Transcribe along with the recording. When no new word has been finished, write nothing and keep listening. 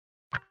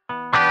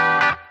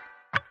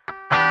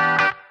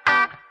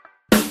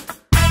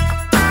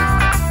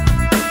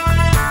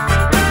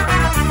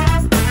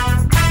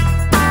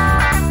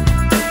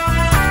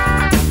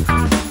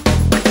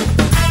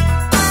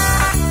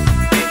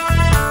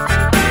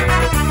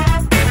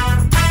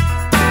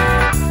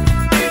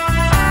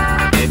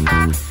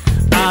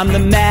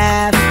I'm the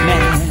math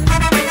man,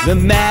 the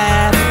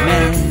math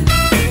man,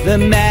 the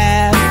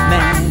math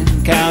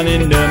man,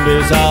 counting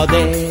numbers all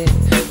day.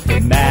 The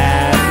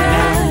math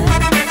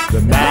man, the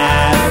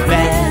math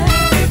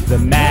man, the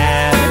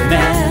math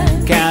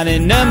man,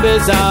 counting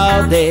numbers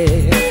all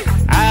day.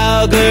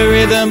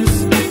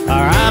 Algorithms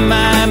are on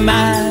my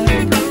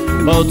mind,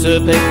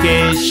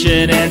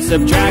 multiplication and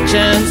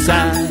subtraction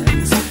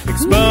signs,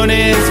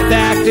 exponents,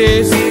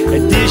 factors,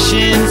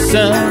 addition,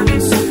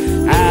 sums,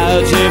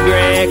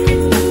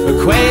 algebraic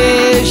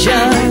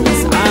equations.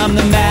 I'm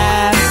the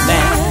math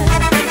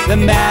man, the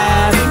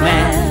math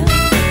man,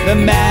 the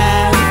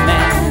math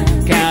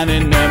man,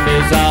 counting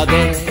numbers all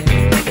day.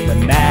 The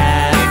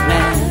math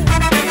man,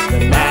 the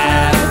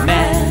math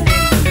man,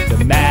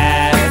 the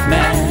math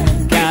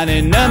man,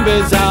 counting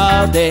numbers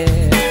all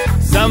day.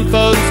 Some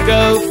folks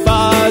go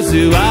for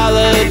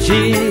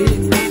zoology,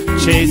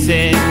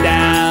 chasing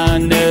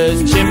down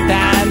those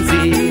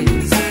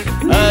chimpanzees.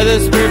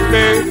 Others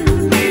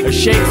prefer a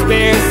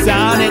Shakespeare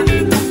sonnet,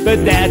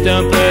 but that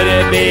don't put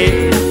a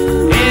bee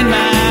in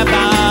my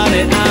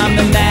bonnet. I'm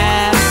the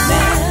math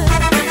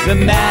man, the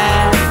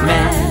math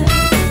man,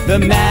 the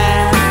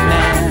math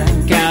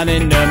man,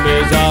 counting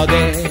numbers all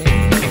day.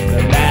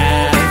 The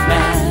math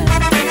man,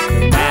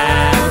 the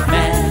math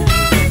man,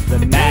 the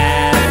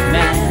math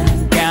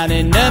man,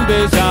 counting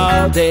numbers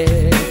all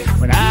day.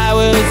 When I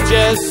was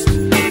just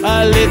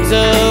a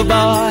little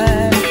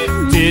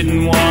boy,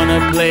 didn't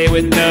wanna play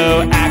with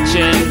no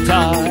action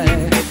toy,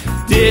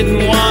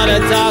 didn't wanna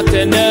talk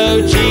to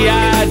no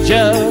G.I.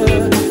 Joe.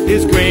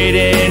 His grade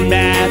in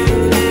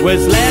math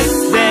was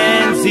less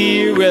than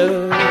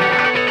 0.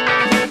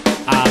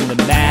 I'm the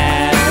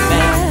math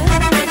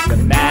man, the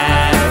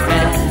math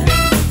man,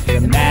 the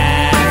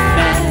math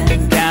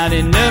man,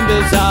 counting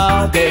numbers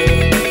all day.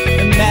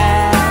 The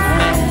math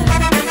man,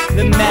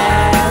 the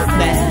math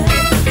man,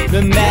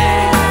 the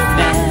math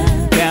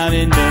man,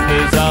 counting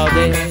numbers all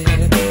day.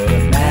 The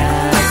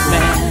math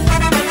man,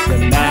 the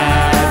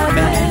math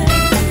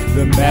man,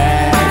 the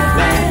math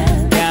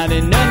man,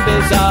 counting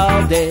numbers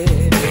all day.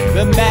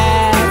 The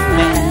math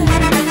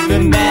man, the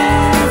math